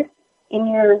Fuller, and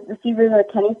your receivers are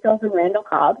Kenny Stills and Randall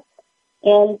Cobb,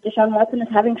 and Deshaun Watson is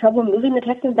having trouble moving the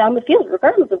Texans down the field,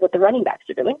 regardless of what the running backs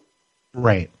are doing.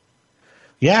 Right.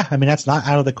 Yeah, I mean, that's not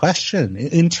out of the question.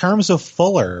 In terms of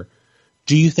Fuller,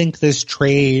 do you think this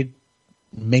trade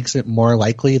makes it more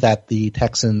likely that the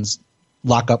Texans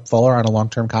lock up Fuller on a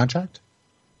long-term contract?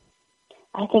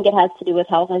 I think it has to do with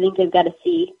health. I think they've got to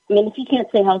see. I mean, if he can't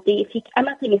stay healthy, I'm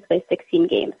not saying he's play 16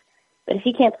 games, but if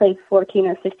he can't play 14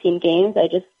 or 15 games, I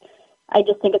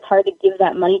just think it's hard to give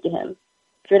that money to him.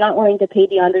 If you're not willing to pay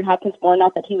DeAndre Hopkins more,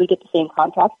 not that he would get the same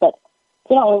contract, but if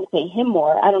you're not willing to pay him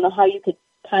more, I don't know how you could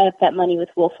tie up that money with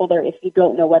Will Fuller if you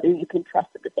don't know whether you can trust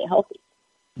him to stay healthy.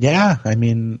 Yeah, I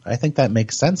mean, I think that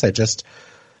makes sense.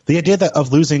 The idea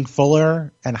of losing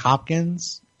Fuller and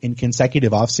Hopkins in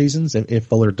consecutive off seasons, if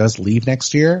Fuller does leave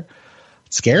next year,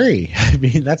 it's scary. I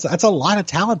mean, that's a lot of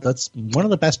talent. That's one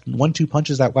of the best 1-2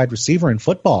 punches at wide receiver in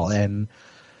football, and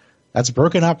that's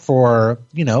broken up for,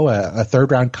 a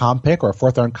third-round comp pick or a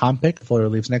fourth-round comp pick if Fuller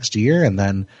leaves next year, and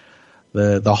then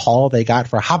the haul they got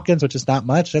for Hopkins, which is not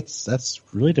much. That's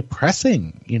really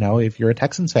depressing. If you're a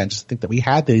Texans fan, just think that we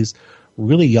had these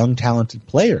really young, talented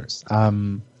players.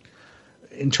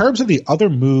 In terms of the other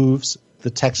moves the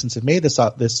Texans have made this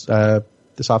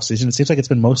offseason, it seems like it's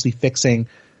been mostly fixing,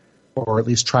 or at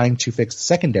least trying to fix the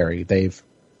secondary. They've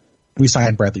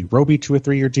re-signed Bradley Roby to a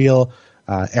 3-year deal.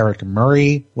 Eric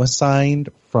Murray was signed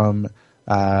from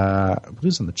he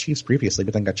was on the Chiefs previously,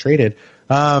 but then got traded.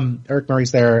 Eric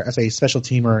Murray's there as a special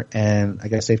teamer and I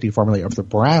guess safety formerly of the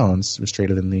Browns. Was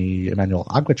traded in the Emmanuel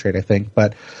Agua trade, I think.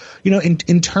 But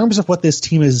in terms of what this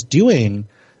team is doing,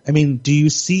 I mean, do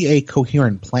you see a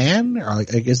coherent plan, or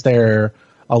is there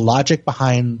a logic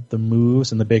behind the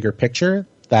moves and the bigger picture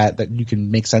that you can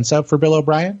make sense of for Bill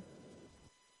O'Brien?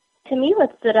 To me,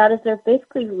 what stood out is they're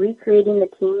basically recreating the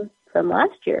team from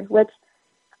last year, which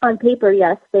on paper,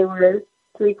 yes, they were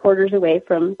 3 quarters away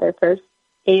from their first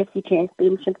AFC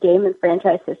Championship game in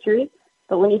franchise history.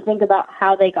 But when you think about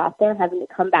how they got there, having to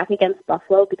come back against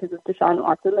Buffalo because of Deshaun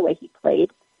Watson, the way he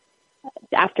played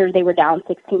after they were down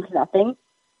 16-0,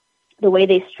 the way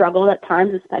they struggled at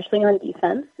times, especially on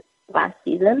defense last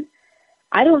season,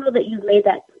 I don't know that you've made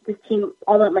this team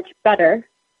all that much better,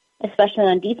 especially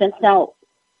on defense. Now,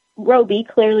 Roby,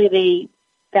 clearly they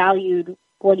valued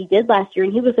what he did last year,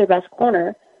 and he was their best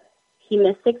corner. He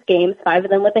missed 6 games, 5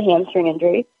 of them with a hamstring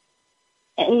injury.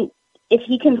 And if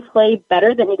he can play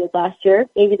better than he did last year,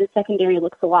 maybe the secondary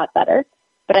looks a lot better.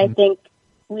 But I think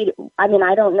I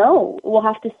don't know. We'll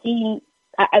have to see.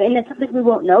 It's something we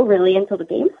won't know really until the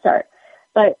games start.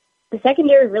 But the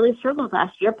secondary really struggled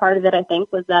last year. Part of it, I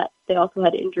think, was that they also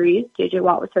had injuries. J.J.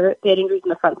 Watt was hurt. They had injuries in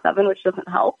the front 7, which doesn't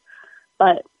help.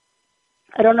 But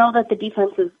I don't know that the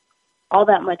defense is all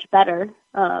that much better.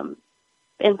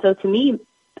 And so to me,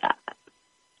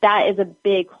 that is a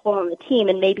big hole in the team,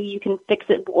 and maybe you can fix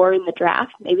it more in the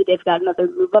draft. Maybe they've got another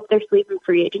move up their sleeve in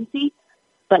free agency.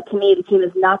 But to me, the team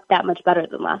is not that much better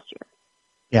than last year.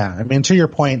 Yeah, I mean, to your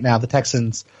point now, the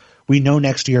Texans, we know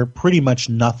next year pretty much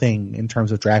nothing in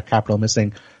terms of draft capital,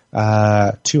 missing 2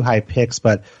 high picks.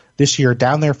 But this year,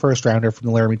 down their first rounder from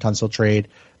the Laramie Tunsil trade,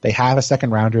 they have a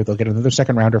second rounder. They'll get another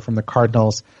second rounder from the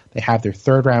Cardinals. They have their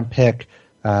 3rd round pick.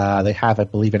 They have, I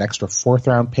believe, an extra 4th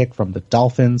round pick from the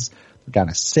Dolphins. They've got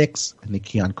a 6 in the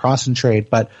Keon Crossan trade.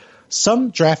 But some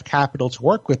draft capital to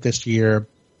work with this year.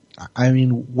 I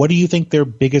mean, what do you think their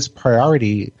biggest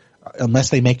priority, unless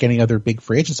they make any other big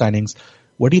free agent signings,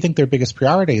 what do you think their biggest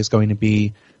priority is going to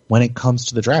be when it comes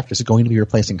to the draft? Is it going to be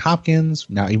replacing Hopkins?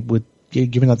 Now,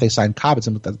 given that they signed Cobb,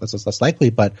 that's less likely,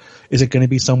 but is it going to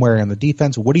be somewhere in the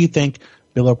defense? What do you think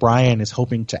Bill O'Brien is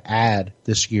hoping to add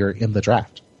this year in the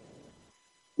draft?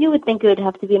 You would think it would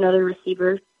have to be another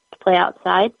receiver to play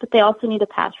outside, but they also need a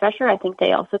pass rusher. I think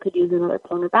they also could use another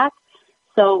cornerback.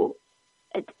 So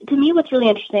to me, what's really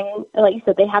interesting, like you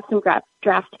said, they have some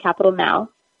draft capital now,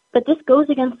 but this goes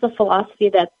against the philosophy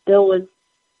that Bill was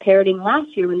parroting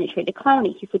last year when they traded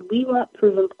Clowney. He said, we want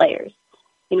proven players.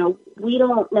 We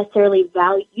don't necessarily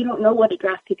value, you don't know what a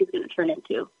draft pick is going to turn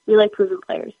into. We like proven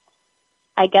players.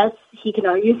 I guess he can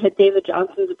argue that David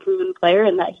Johnson's a proven player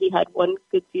and that he had one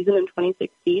good season in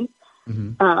 2016.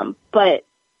 But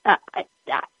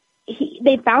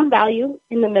they found value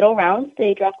in the middle rounds.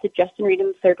 They drafted Justin Reed in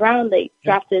the third round. They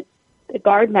drafted the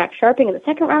guard Max Sharping in the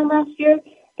second round last year.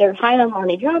 They're high on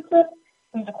Lonnie Johnson,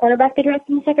 who's a cornerback they drafted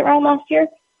in the second round last year.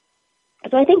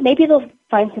 So I think maybe they'll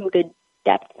find some good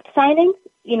depth signings.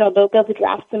 They'll be able to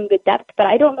draft some good depth, but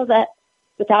I don't know that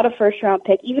without a first-round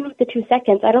pick, even with the 2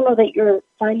 seconds, I don't know that you're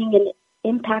finding an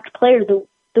impact player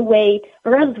the way,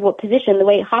 regardless of what position, the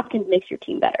way Hopkins makes your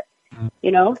team better.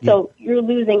 So you're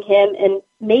losing him, and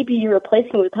maybe you're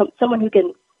replacing him with someone who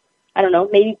can, I don't know,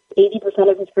 maybe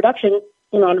 80% of his production,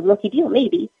 on a rookie deal,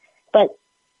 maybe. But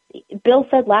Bill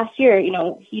said last year,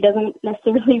 he doesn't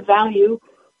necessarily value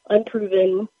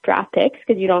unproven draft picks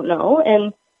because you don't know.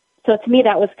 And so to me,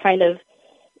 that was kind of,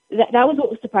 that was what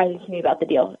was surprising to me about the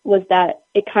deal, was that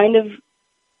it kind of,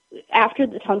 after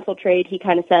the Tunsil trade, he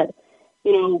kind of said,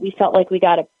 we felt like we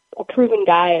got a proven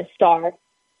guy, a star.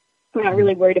 We're not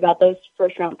really worried about those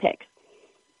first-round picks.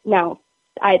 Now,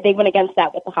 they went against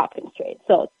that with the Hopkins trade.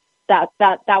 So that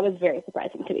was very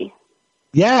surprising to me.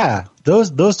 Yeah, those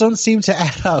don't seem to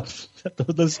add up.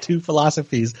 Those two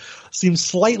philosophies seem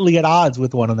slightly at odds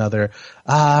with one another.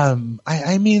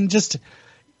 I mean, just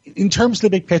in terms of the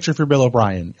big picture for Bill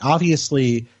O'Brien,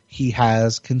 obviously he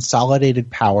has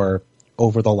consolidated power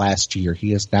over the last year.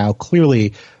 He is now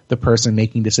clearly the person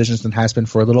making decisions and has been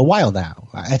for a little while now.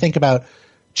 I think about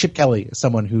Chip Kelly as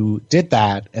someone who did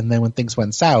that, and then when things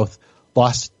went south,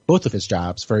 lost both of his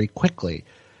jobs very quickly.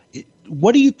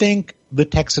 What do you think the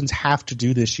Texans have to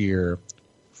do this year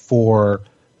for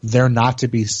there not to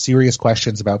be serious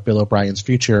questions about Bill O'Brien's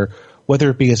future, whether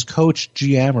it be as coach,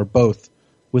 GM, or both,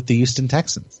 with the Houston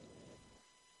Texans?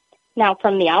 Now,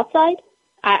 from the outside,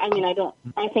 I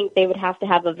think they would have to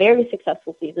have a very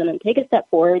successful season and take a step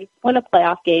forward, win a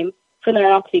playoff game for there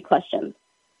not to be questions.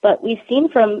 But we've seen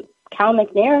from Cal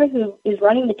McNair, who is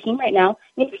running the team right now,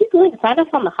 if he's willing to sign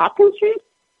off on the Hopkins trade,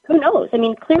 who knows?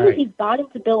 Clearly he's bought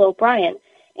into Bill O'Brien.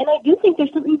 And I do think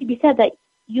there's something to be said that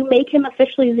you make him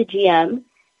officially the GM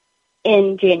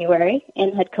in January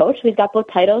and head coach. So he's got both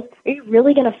titles. Are you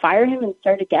really going to fire him and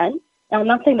start again? Now, I'm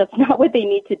not saying that's not what they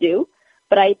need to do,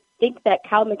 but I think that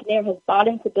Cal McNair has bought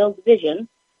into Bill's vision,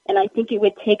 and I think it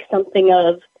would take something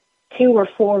of 2 or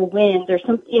 4 wins or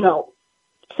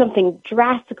something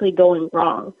drastically going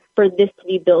wrong for this to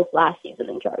be Bill's last season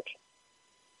in charge.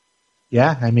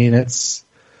 Yeah,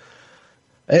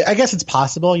 I guess it's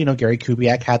possible. Gary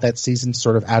Kubiak had that season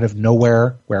sort of out of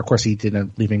nowhere, where of course he ended up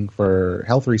leaving for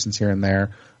health reasons here and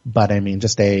there. But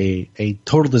just a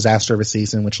total disaster of a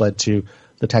season, which led to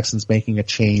the Texans making a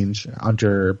change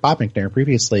under Bob McNair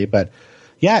previously. But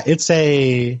yeah, it's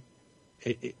a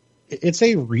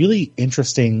really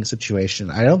interesting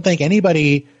situation. I don't think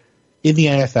anybody in the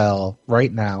NFL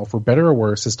right now, for better or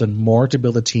worse, has done more to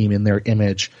build a team in their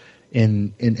image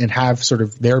and have sort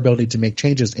of their ability to make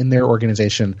changes in their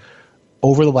organization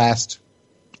over the last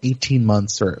 18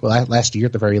 months or last year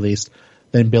at the very least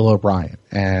than Bill O'Brien.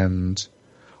 And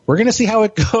we're going to see how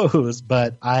it goes,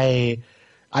 but I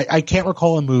can't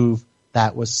recall a move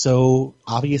that was so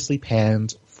obviously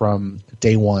panned from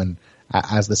day one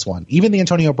as this one. Even the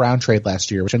Antonio Brown trade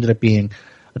last year, which ended up being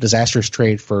a disastrous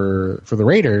trade for the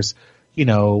Raiders,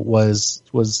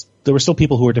 was there were still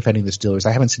people who were defending the Steelers.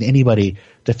 I haven't seen anybody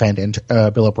defend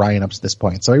Bill O'Brien up to this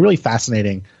point. So a really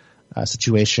fascinating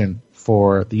situation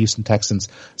for the Houston Texans.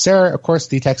 Sarah, of course,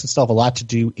 the Texans still have a lot to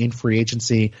do in free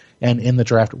agency and in the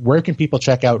draft. Where can people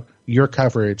check out your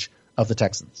coverage of the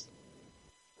Texans?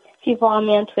 You follow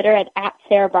me on Twitter at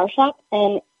Sarah Barshop,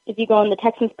 and if you go on the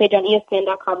Texans page on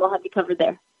ESPN.com, we'll have you covered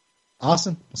there.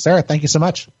 Awesome. Sarah, thank you so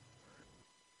much.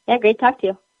 Yeah, great to talk to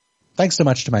you. Thanks so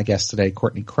much to my guest today,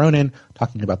 Courtney Cronin,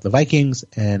 talking about the Vikings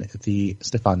and the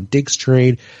Stephon Diggs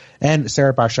trade, and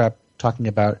Sarah Barshop talking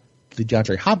about the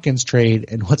DeAndre Hopkins trade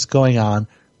and what's going on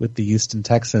with the Houston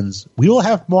Texans. We will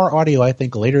have more audio, I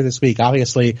think, later this week.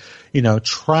 Obviously,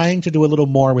 trying to do a little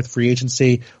more with free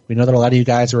agency. We know that a lot of you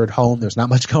guys are at home. There's not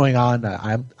much going on.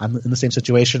 I'm in the same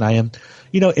situation. I am,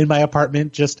 in my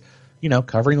apartment, just,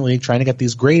 covering the league, trying to get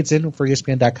these grades in for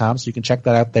ESPN.com, so you can check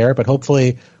that out there. But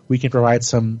hopefully we can provide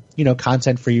some,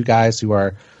 content for you guys who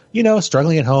are,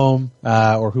 struggling at home,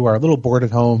 or who are a little bored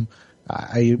at home.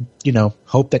 I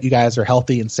hope that you guys are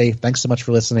healthy and safe. Thanks so much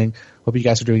for listening. Hope you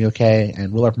guys are doing okay.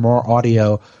 And we'll have more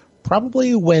audio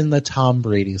probably when the Tom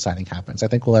Brady signing happens. I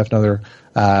think we'll have another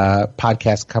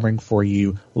podcast covering for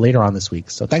you later on this week.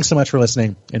 So thanks so much for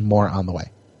listening, and more on the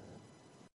way.